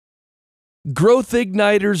Growth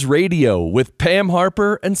Igniters Radio with Pam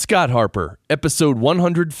Harper and Scott Harper, episode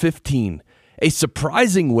 115. A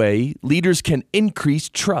surprising way leaders can increase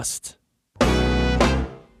trust.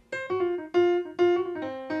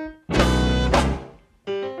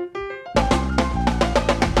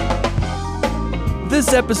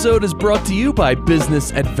 This episode is brought to you by Business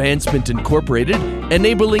Advancement Incorporated,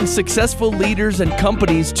 enabling successful leaders and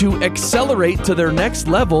companies to accelerate to their next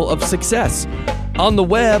level of success. On the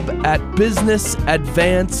web at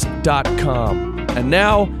businessadvance.com. And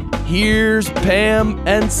now, here's Pam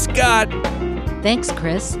and Scott. Thanks,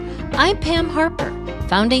 Chris. I'm Pam Harper,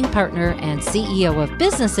 founding partner and CEO of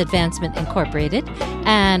Business Advancement Incorporated.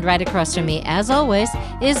 And right across from me, as always,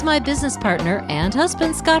 is my business partner and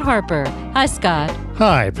husband, Scott Harper. Hi, Scott.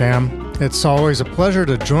 Hi, Pam. It's always a pleasure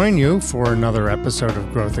to join you for another episode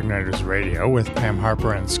of Growth Igniters Radio with Pam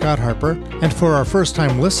Harper and Scott Harper. And for our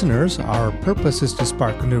first-time listeners, our purpose is to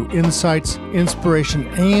spark new insights, inspiration,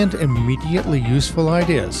 and immediately useful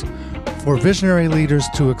ideas for visionary leaders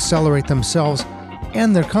to accelerate themselves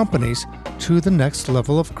and their companies to the next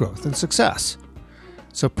level of growth and success.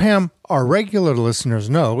 So, Pam, our regular listeners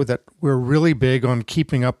know that we're really big on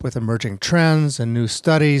keeping up with emerging trends and new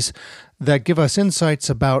studies that give us insights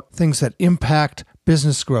about things that impact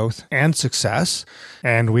business growth and success.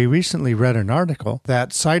 And we recently read an article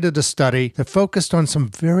that cited a study that focused on some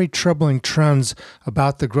very troubling trends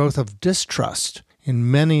about the growth of distrust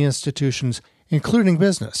in many institutions, including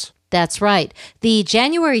business. That's right. The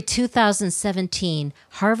January 2017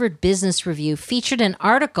 Harvard Business Review featured an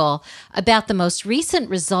article about the most recent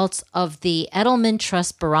results of the Edelman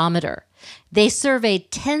Trust Barometer. They surveyed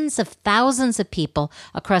tens of thousands of people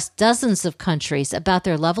across dozens of countries about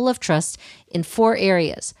their level of trust in 4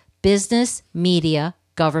 areas: business, media,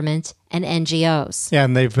 government, and NGOs. Yeah,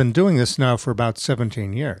 and they've been doing this now for about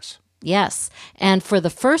 17 years. Yes, and for the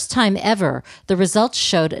first time ever, the results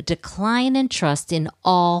showed a decline in trust in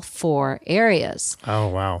all 4 areas. Oh,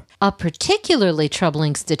 wow. A particularly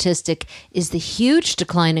troubling statistic is the huge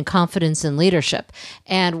decline in confidence in leadership.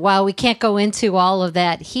 And while we can't go into all of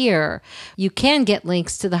that here, you can get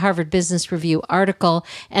links to the Harvard Business Review article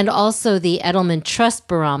and also the Edelman Trust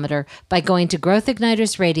Barometer by going to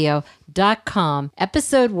growthignitersradio.com,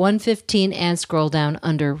 episode 115, and scroll down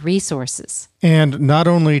under resources. And not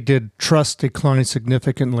only did trust decline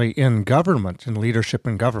significantly in government, in leadership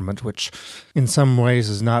in government, which in some ways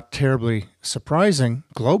is not terribly surprising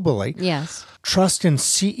globally. Yes. Trust in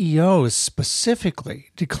CEOs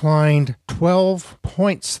specifically declined 12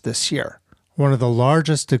 points this year, one of the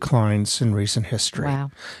largest declines in recent history.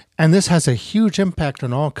 Wow. And this has a huge impact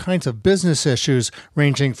on all kinds of business issues,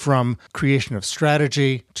 ranging from creation of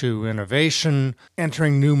strategy to innovation,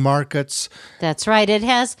 entering new markets. That's right. It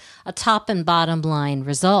has a top and bottom line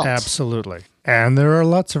result. Absolutely. And there are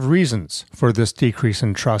lots of reasons for this decrease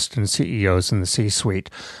in trust in CEOs in the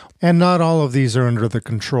C-suite. And not all of these are under the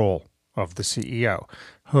control of the CEO.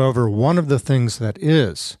 However, one of the things that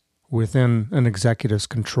is within an executive's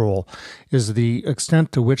control is the extent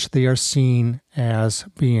to which they are seen as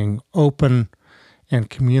being open and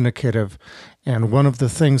communicative. And one of the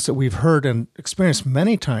things that we've heard and experienced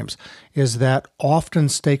many times is that often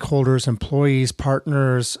stakeholders, employees,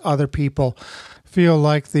 partners, other people feel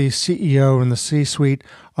like the CEO and the C-suite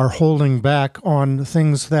are holding back on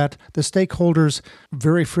things that the stakeholders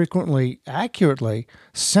very frequently, accurately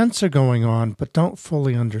sense are going on, but don't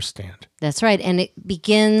fully understand. That's right. And it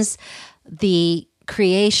begins the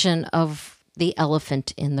creation of the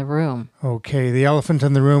elephant in the room. Okay, the elephant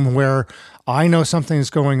in the room where I know something's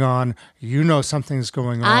going on, you know something's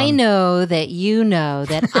going on. I know that you know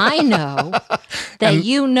that I know that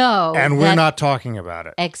you know. And we're not talking about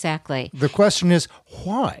it. Exactly. The question is,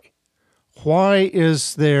 why? Why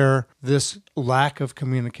is there this lack of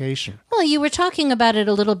communication? Well, you were talking about it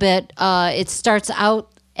a little bit. It starts out,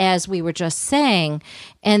 as we were just saying,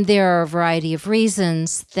 and there are a variety of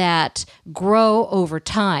reasons that grow over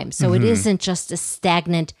time. So it isn't just a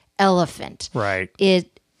stagnant elephant. Right.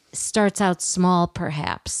 It starts out small,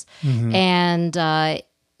 perhaps. And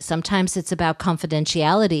sometimes it's about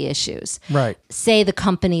confidentiality issues. Right. Say the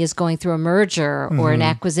company is going through a merger or an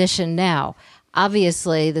acquisition now.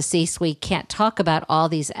 Obviously, the C-suite can't talk about all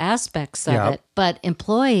these aspects of it, but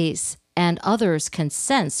employees and others can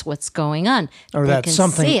sense what's going on. Or that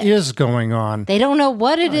something is going on. They don't know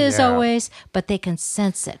what it is always, but they can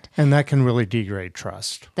sense it. And that can really degrade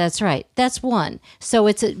trust. That's right. That's one. So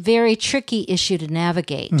it's a very tricky issue to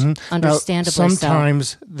navigate, understandably now,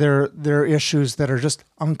 sometimes there are issues that are just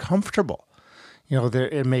uncomfortable.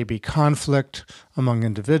 it may be conflict among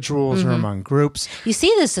individuals or among groups. You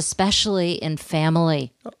see this especially in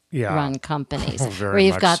family-run companies, where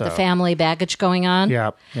you've got the family baggage going on.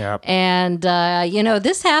 Yep. And,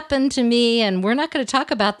 this happened to me, and we're not going to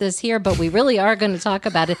talk about this here, but we really are going to talk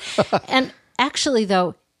about it. And actually,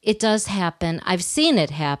 though, it does happen. I've seen it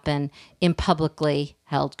happen in publicly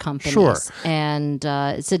held companies. Sure. And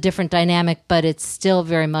it's a different dynamic, but it's still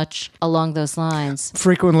very much along those lines.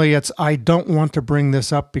 Frequently, it's, I don't want to bring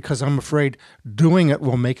this up because I'm afraid doing it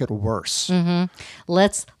will make it worse. Mm-hmm.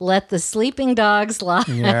 Let's let the sleeping dogs lie.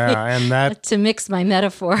 Yeah, and that... to mix my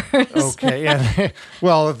metaphors. Okay. And,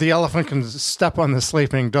 well, the elephant can step on the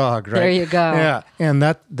sleeping dog, right? There you go. Yeah, and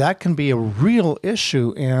that can be a real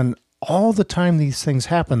issue. And all the time these things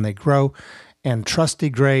happen, they grow and trust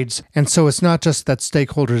degrades. And so it's not just that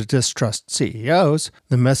stakeholders distrust CEOs.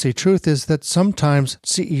 The messy truth is that sometimes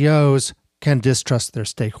CEOs can distrust their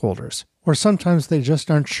stakeholders. Or sometimes they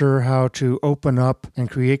just aren't sure how to open up and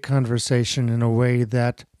create conversation in a way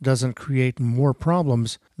that doesn't create more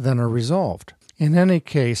problems than are resolved. In any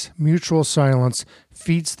case, mutual silence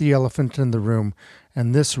feeds the elephant in the room,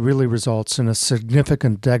 and this really results in a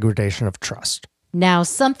significant degradation of trust. Now,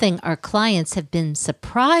 something our clients have been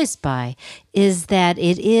surprised by is that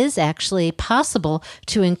it is actually possible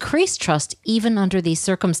to increase trust even under these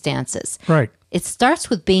circumstances. Right. It starts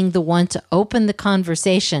with being the one to open the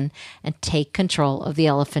conversation and take control of the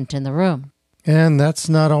elephant in the room. And that's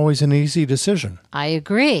not always an easy decision. I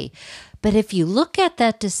agree. But if you look at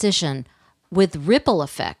that decision with ripple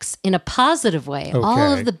effects in a positive way,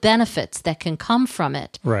 all of the benefits that can come from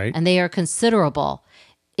it, right, and they are considerable,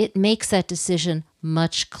 it makes that decision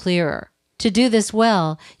much clearer. To do this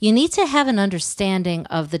well, you need to have an understanding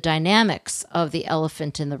of the dynamics of the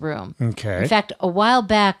elephant in the room. Okay. In fact, a while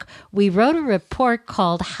back, we wrote a report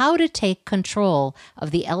called How to Take Control of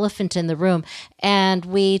the Elephant in the Room, and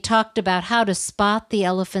we talked about how to spot the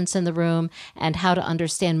elephants in the room and how to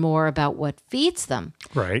understand more about what feeds them.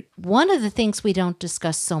 Right. One of the things we don't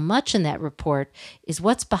discuss so much in that report is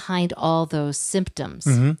what's behind all those symptoms,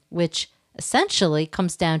 which essentially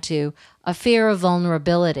comes down to a fear of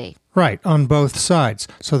vulnerability. Right, on both sides.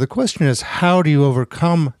 So the question is, how do you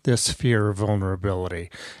overcome this fear of vulnerability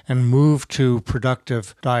and move to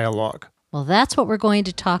productive dialogue? Well, that's what we're going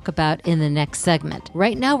to talk about in the next segment.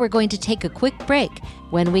 Right now, we're going to take a quick break.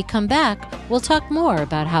 When we come back, we'll talk more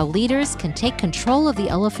about how leaders can take control of the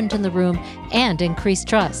elephant in the room and increase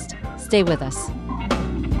trust. Stay with us.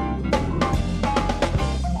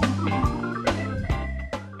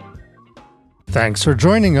 Thanks for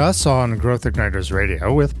joining us on Growth Igniters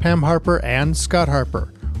Radio with Pam Harper and Scott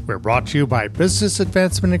Harper. We're brought to you by Business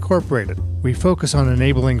Advancement Incorporated. We focus on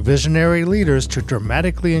enabling visionary leaders to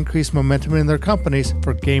dramatically increase momentum in their companies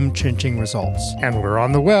for game-changing results. And we're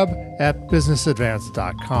on the web at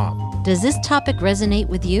businessadvance.com. Does this topic resonate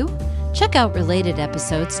with you? Check out related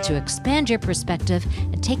episodes to expand your perspective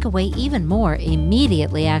and take away even more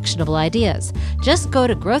immediately actionable ideas. Just go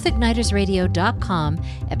to growthignitersradio.com,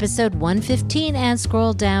 episode 115, and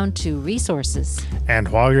scroll down to resources. And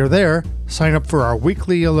while you're there, sign up for our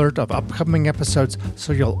weekly alert of upcoming episodes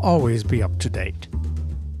so you'll always be up to date.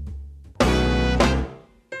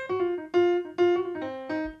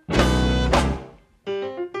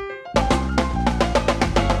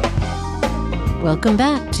 Welcome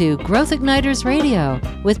back to Growth Igniters Radio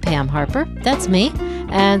with Pam Harper, that's me,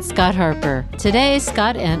 and Scott Harper. Today,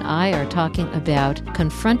 Scott and I are talking about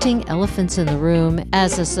confronting elephants in the room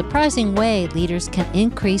as a surprising way leaders can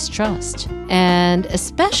increase trust, and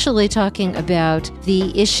especially talking about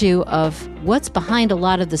the issue of what's behind a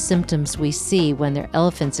lot of the symptoms we see when their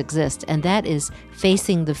elephants exist, and that is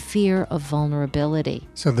facing the fear of vulnerability.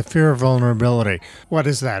 So the fear of vulnerability, what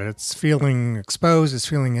is that? It's feeling exposed, it's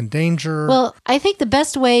feeling in danger? Well, I think the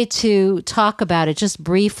best way to talk about it just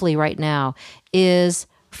briefly right now is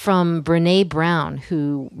from Brené Brown,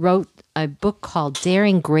 who wrote a book called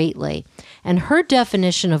Daring Greatly. And her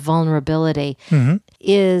definition of vulnerability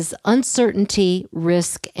is uncertainty,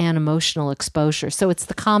 risk, and emotional exposure. So it's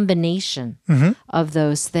the combination of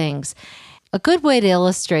those things. A good way to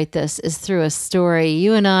illustrate this is through a story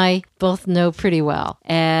you and I both know pretty well.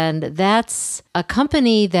 And that's a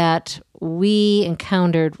company that we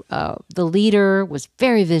encountered. The leader was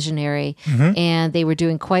very visionary, and they were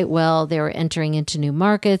doing quite well. They were entering into new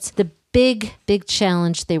markets. The big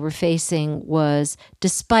challenge they were facing was,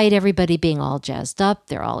 despite everybody being all jazzed up,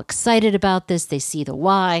 they're all excited about this, they see the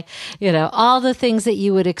why, all the things that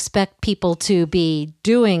you would expect people to be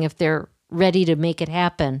doing if they're ready to make it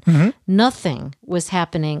happen. Nothing was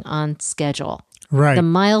happening on schedule. Right. The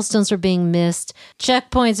milestones are being missed.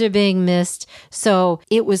 Checkpoints are being missed. So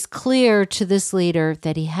it was clear to this leader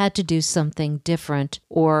that he had to do something different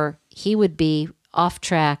or he would be off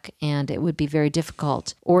track and it would be very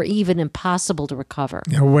difficult or even impossible to recover.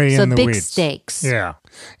 Way so in the big weeds. stakes. Yeah.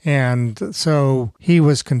 And so he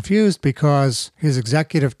was confused because his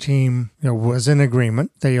executive team was in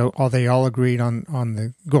agreement. They all agreed on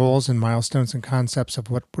the goals and milestones and concepts of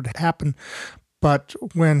what would happen. But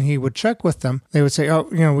when he would check with them, they would say,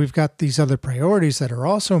 we've got these other priorities that are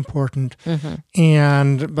also important.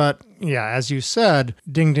 But as you said,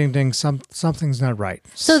 ding, ding, ding, something's not right.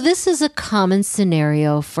 So this is a common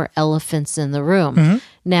scenario for elephants in the room.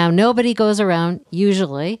 Now, nobody goes around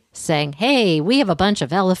usually saying, hey, we have a bunch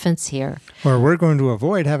of elephants here. Or we're going to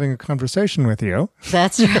avoid having a conversation with you.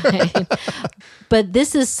 That's right. But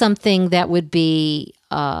this is something that would be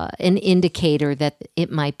an indicator that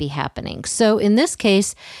it might be happening. So in this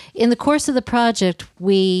case, in the course of the project,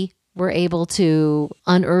 we were able to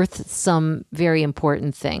unearth some very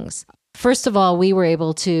important things. First of all, we were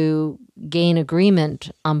able to gain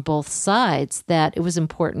agreement on both sides that it was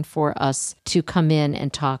important for us to come in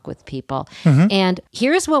and talk with people. And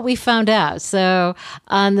here's what we found out. So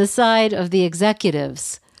on the side of the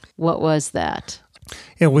executives, what was that?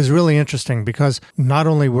 It was really interesting because not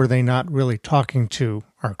only were they not really talking to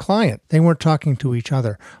our client, they weren't talking to each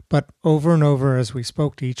other, but over and over as we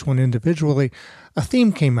spoke to each one individually, a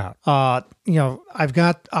theme came out. I've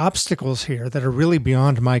got obstacles here that are really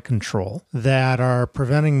beyond my control that are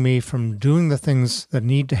preventing me from doing the things that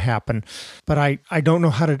need to happen, but I don't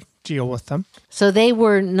know how to deal with them. So they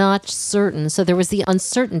were not certain. So there was the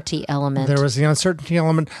uncertainty element. There was the uncertainty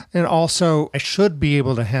element. And also, I should be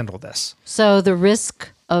able to handle this. So the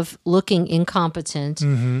risk of looking incompetent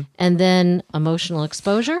and then emotional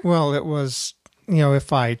exposure? Well, it was,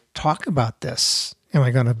 if I talk about this, am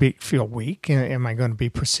I going to feel weak? Am I going to be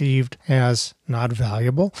perceived as not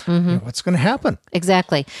valuable? What's going to happen?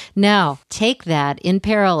 Exactly. Now, take that in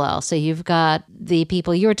parallel. So you've got the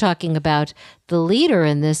people you were talking about. The leader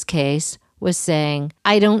in this case was saying,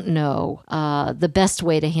 I don't know the best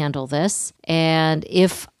way to handle this. And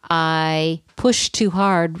if I push too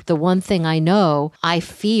hard, the one thing I know, I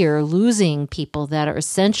fear losing people that are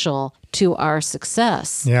essential to our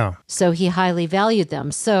success. Yeah. So he highly valued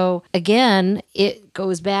them. So again, it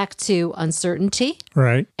goes back to uncertainty.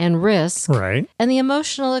 Right. And risk. Right. And the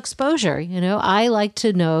emotional exposure. I like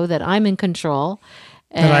to know that I'm in control.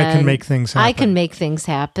 That I can make things happen. I can make things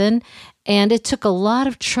happen. And it took a lot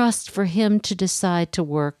of trust for him to decide to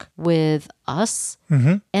work with us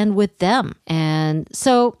and with them. And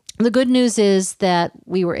so the good news is that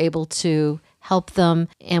we were able to help them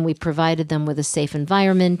and we provided them with a safe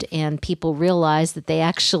environment and people realized that they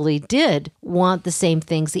actually did want the same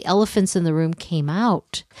things. The elephants in the room came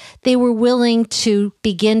out. They were willing to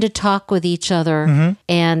begin to talk with each other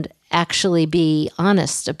and actually be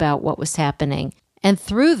honest about what was happening. And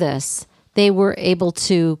through this, they were able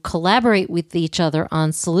to collaborate with each other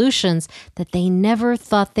on solutions that they never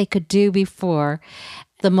thought they could do before.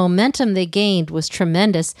 The momentum they gained was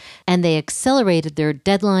tremendous, and they accelerated their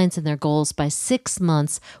deadlines and their goals by 6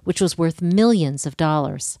 months, which was worth millions of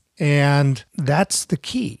dollars. And that's the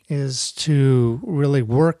key, is to really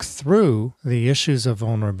work through the issues of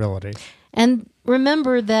vulnerability. And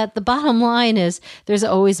remember that the bottom line is there's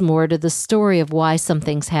always more to the story of why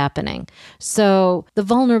something's happening. So the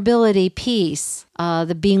vulnerability piece,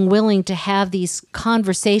 the being willing to have these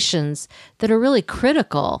conversations that are really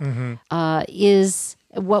critical, is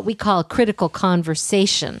what we call a critical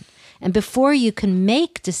conversation. And before you can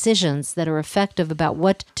make decisions that are effective about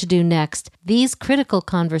what to do next, these critical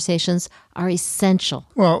conversations are essential.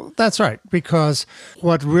 Well, that's right, because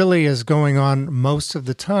what really is going on most of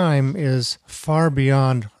the time is far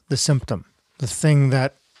beyond the symptom, the thing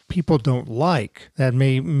that people don't like that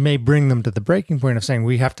may bring them to the breaking point of saying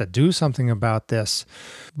we have to do something about this.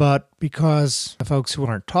 But because the folks who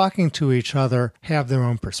aren't talking to each other have their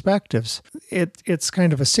own perspectives, it's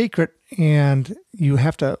kind of a secret, and you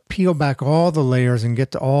have to peel back all the layers and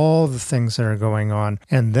get to all the things that are going on.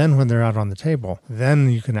 And then when they're out on the table,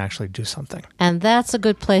 then you can actually do something. And that's a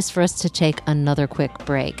good place for us to take another quick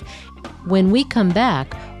break. When we come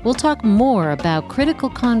back, we'll talk more about critical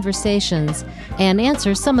conversations and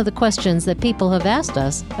answer some of the questions that people have asked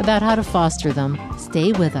us about how to foster them.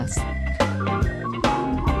 Stay with us.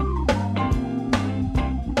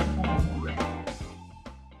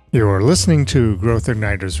 You're listening to Growth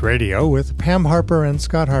Igniters Radio with Pam Harper and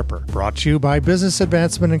Scott Harper, brought to you by Business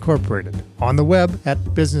Advancement Incorporated, on the web at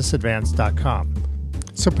businessadvance.com.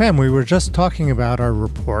 So Pam, we were just talking about our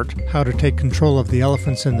report, How to Take Control of the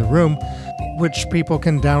Elephants in the Room, which people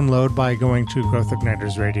can download by going to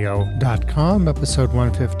growthignitersradio.com, episode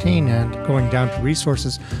 115, and going down to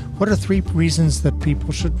resources. What are 3 reasons that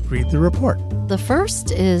people should read the report? The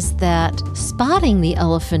first is that spotting the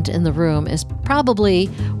elephant in the room is probably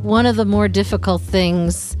one of the more difficult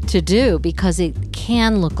things to do because it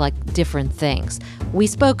can look like different things. We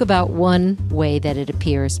spoke about one way that it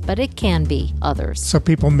appears, but it can be others. So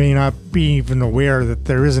people may not be even aware that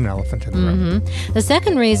there is an elephant in the room. The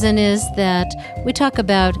second reason is that we talk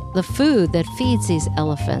about the food that feeds these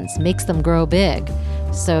elephants, makes them grow big.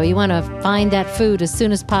 So you want to find that food as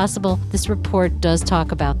soon as possible. This report does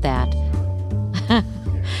talk about that.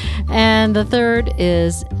 And the third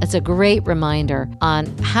is it's a great reminder on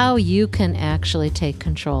how you can actually take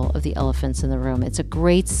control of the elephants in the room. It's a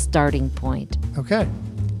great starting point. Okay.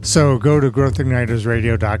 So go to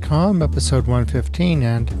growthignitersradio.com, episode 115,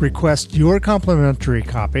 and request your complimentary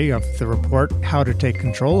copy of the report, How to Take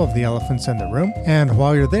Control of the Elephants in the Room. And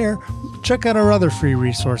while you're there, check out our other free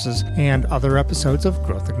resources and other episodes of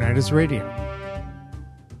Growth Igniters Radio.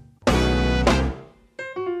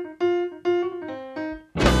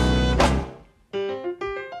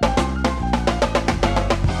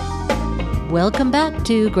 Welcome back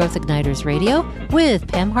to Growth Igniters Radio with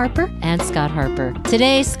Pam Harper and Scott Harper.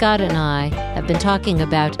 Today, Scott and I have been talking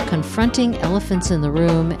about confronting elephants in the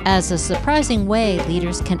room as a surprising way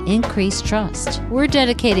leaders can increase trust. We're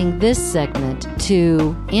dedicating this segment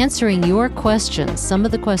to answering your questions, some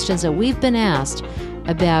of the questions that we've been asked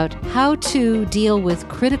about how to deal with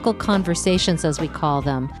critical conversations, as we call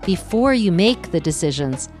them, before you make the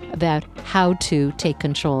decisions about how to take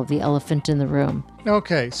control of the elephant in the room.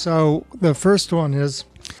 Okay, so the first one is,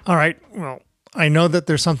 all right, well, I know that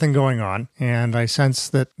there's something going on, and I sense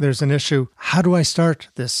that there's an issue. How do I start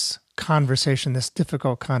this conversation, this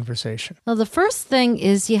difficult conversation? Well, the first thing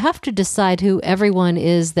is you have to decide who everyone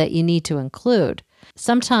is that you need to include.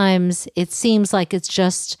 Sometimes it seems like it's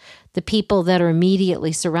just the people that are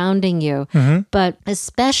immediately surrounding you, but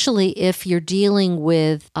especially if you're dealing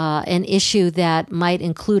with an issue that might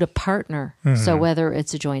include a partner. So whether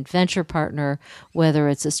it's a joint venture partner, whether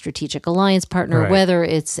it's a strategic alliance partner, whether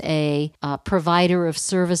it's a provider of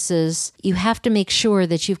services, you have to make sure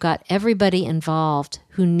that you've got everybody involved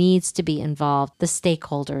who needs to be involved, the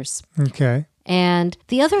stakeholders. Okay. And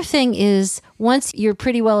the other thing is, once you're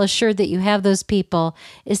pretty well assured that you have those people,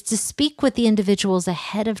 is to speak with the individuals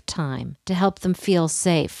ahead of time to help them feel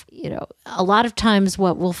safe. You know, a lot of times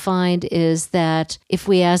what we'll find is that if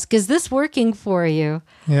we ask, is this working for you?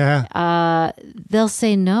 Yeah. They'll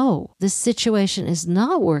say, no, this situation is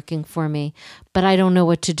not working for me, but I don't know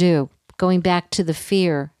what to do. Going back to the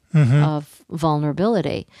fear of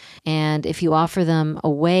vulnerability. And if you offer them a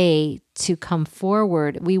way to come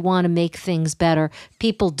forward, we want to make things better.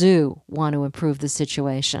 People do want to improve the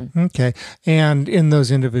situation. Okay. And in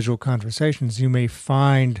those individual conversations, you may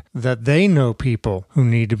find that they know people who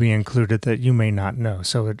need to be included that you may not know.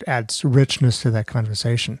 So it adds richness to that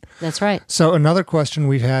conversation. That's right. So another question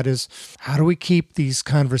we've had is, how do we keep these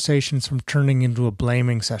conversations from turning into a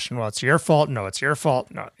blaming session? Well, it's your fault. No, it's your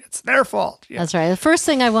fault. No, it's their fault. Yeah. That's right. The first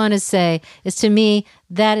thing I want to say is, to me,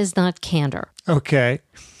 that is not candor. Okay.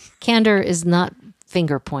 Candor is not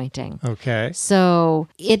finger pointing. Okay. So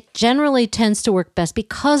it generally tends to work best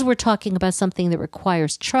because we're talking about something that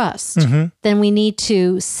requires trust. Then we need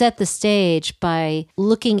to set the stage by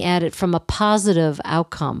looking at it from a positive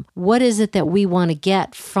outcome. What is it that we want to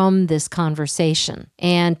get from this conversation?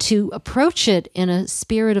 And to approach it in a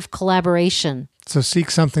spirit of collaboration. So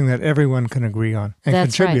seek something that everyone can agree on and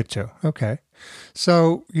contribute to. Okay.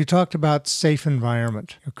 So you talked about safe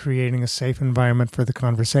environment, creating a safe environment for the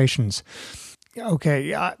conversations.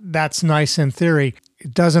 Okay, that's nice in theory.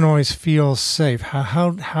 It doesn't always feel safe.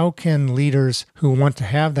 How can leaders who want to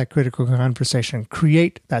have that critical conversation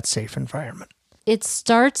create that safe environment? It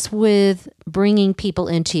starts with bringing people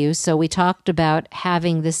into you. So we talked about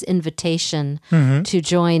having this invitation to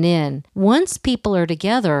join in. Once people are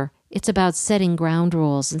together, it's about setting ground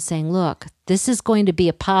rules and saying, look, this is going to be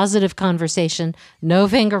a positive conversation, no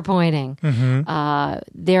finger pointing.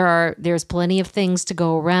 There's plenty of things to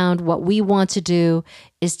go around. What we want to do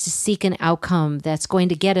is to seek an outcome that's going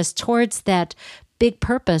to get us towards that big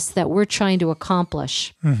purpose that we're trying to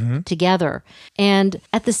accomplish together. And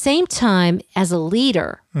at the same time, as a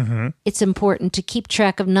leader, it's important to keep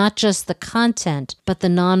track of not just the content, but the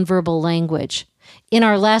nonverbal language. In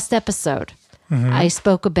our last episode, I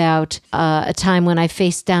spoke about a time when I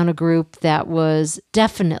faced down a group that was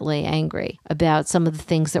definitely angry about some of the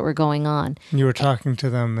things that were going on. You were talking to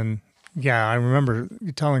them and Yeah, I remember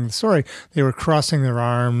you telling the story. They were crossing their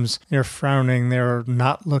arms, they were frowning, they were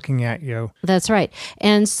not looking at you. That's right.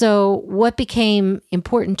 And so what became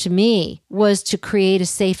important to me was to create a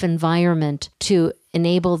safe environment to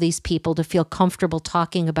enable these people to feel comfortable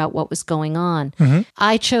talking about what was going on.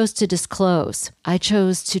 I chose to disclose. I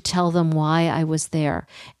chose to tell them why I was there.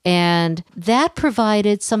 And that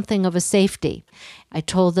provided something of a safety. I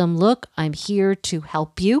told them, look, I'm here to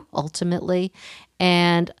help you ultimately.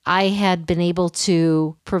 And I had been able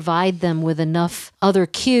to provide them with enough other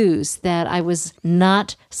cues that I was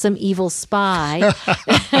not some evil spy.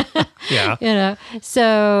 Yeah.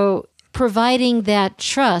 So providing that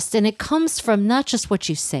trust, and it comes from not just what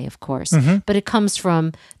you say, of course, but it comes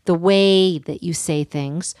from the way that you say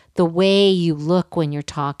things, the way you look when you're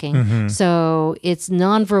talking. So it's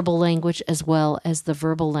nonverbal language as well as the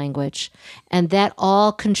verbal language. And that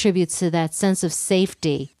all contributes to that sense of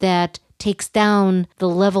safety that takes down the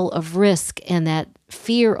level of risk and that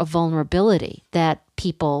fear of vulnerability that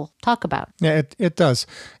people talk about. Yeah, it does.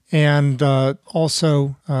 And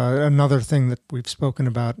also another thing that we've spoken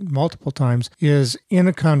about multiple times is in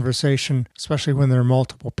a conversation, especially when there are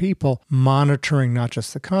multiple people, monitoring not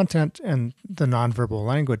just the content and the nonverbal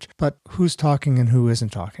language, but who's talking and who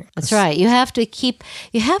isn't talking. That's right. You have to keep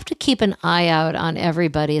an eye out on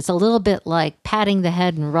everybody. It's a little bit like patting the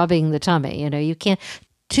head and rubbing the tummy. You can't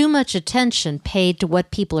too much attention paid to what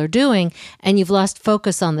people are doing, and you've lost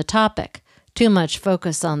focus on the topic. Too much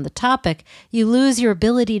focus on the topic, you lose your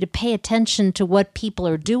ability to pay attention to what people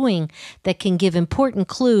are doing that can give important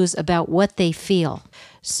clues about what they feel.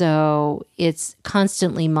 So it's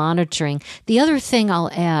constantly monitoring. The other thing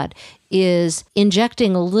I'll add is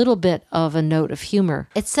injecting a little bit of a note of humor.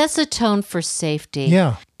 It sets a tone for safety.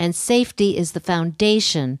 Yeah. And safety is the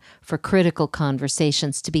foundation for critical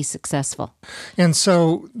conversations to be successful. And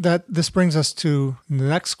so this brings us to the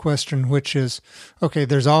next question, which is, okay,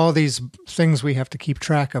 there's all these things we have to keep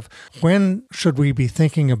track of. When should we be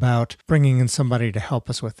thinking about bringing in somebody to help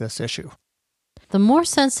us with this issue? The more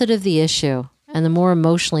sensitive the issue, and the more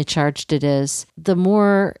emotionally charged it is, the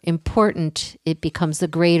more important it becomes, the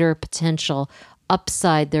greater potential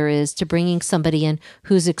upside there is to bringing somebody in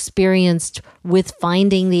who's experienced with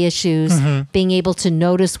finding the issues, being able to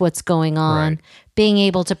notice what's going on, being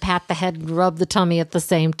able to pat the head and rub the tummy at the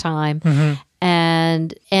same time,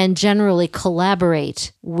 and generally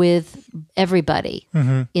collaborate with everybody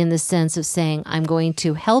in the sense of saying, I'm going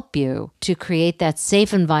to help you to create that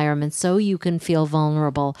safe environment so you can feel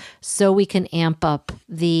vulnerable, so we can amp up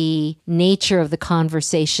the nature of the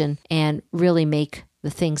conversation and really make the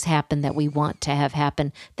things happen that we want to have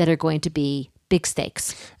happen that are going to be big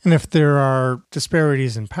stakes. And if there are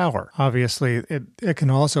disparities in power, obviously it can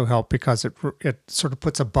also help because it sort of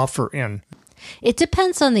puts a buffer in. It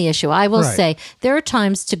depends on the issue. I will say there are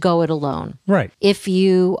times to go it alone. Right. If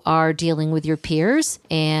you are dealing with your peers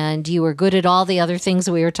and you are good at all the other things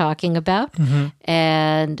we were talking about,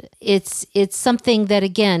 and it's something that,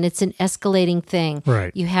 again, it's an escalating thing.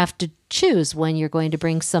 Right. You have to choose when you're going to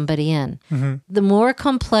bring somebody in. The more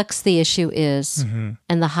complex the issue is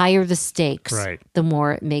and the higher the stakes, the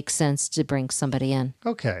more it makes sense to bring somebody in.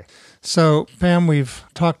 Okay. So, Pam, we've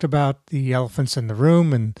talked about the elephants in the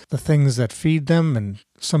room and the things that feed them and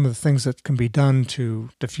some of the things that can be done to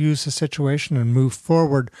diffuse the situation and move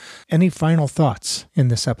forward. Any final thoughts in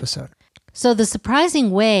this episode? So the surprising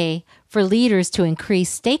way for leaders to increase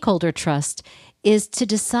stakeholder trust is to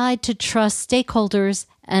decide to trust stakeholders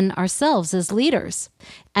and ourselves as leaders.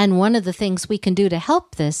 And one of the things we can do to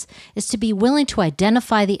help this is to be willing to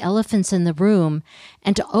identify the elephants in the room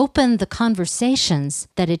and to open the conversations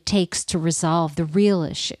that it takes to resolve the real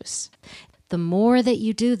issues. The more that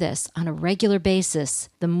you do this on a regular basis,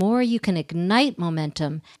 the more you can ignite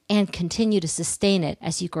momentum and continue to sustain it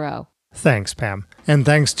as you grow. Thanks, Pam. And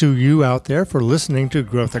thanks to you out there for listening to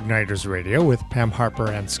Growth Igniters Radio with Pam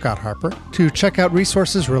Harper and Scott Harper. To check out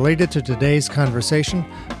resources related to today's conversation,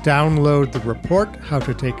 download the report, How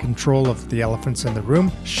to Take Control of the Elephants in the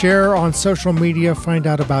Room, share on social media, find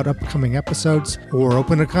out about upcoming episodes, or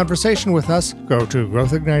open a conversation with us, go to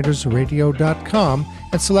growthignitersradio.com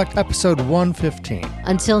and select episode 115.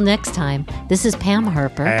 Until next time, this is Pam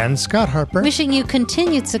Harper and Scott Harper, wishing you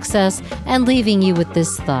continued success and leaving you with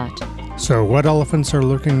this thought. So what elephants are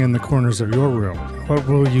lurking in the corners of your room? What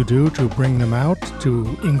will you do to bring them out, to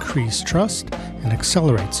increase trust and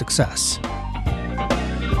accelerate success?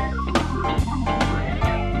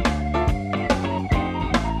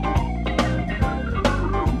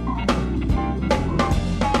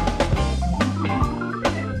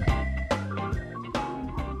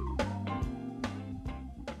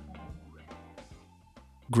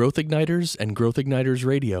 Growth Igniters and Growth Igniters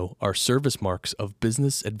Radio are service marks of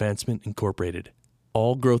Business Advancement Incorporated.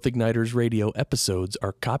 All Growth Igniters Radio episodes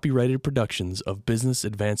are copyrighted productions of Business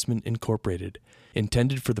Advancement Incorporated,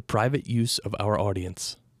 intended for the private use of our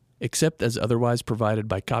audience. Except as otherwise provided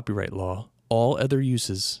by copyright law, all other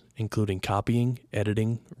uses, including copying,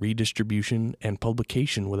 editing, redistribution, and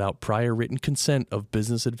publication without prior written consent of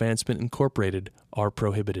Business Advancement Incorporated, are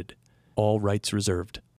prohibited. All rights reserved.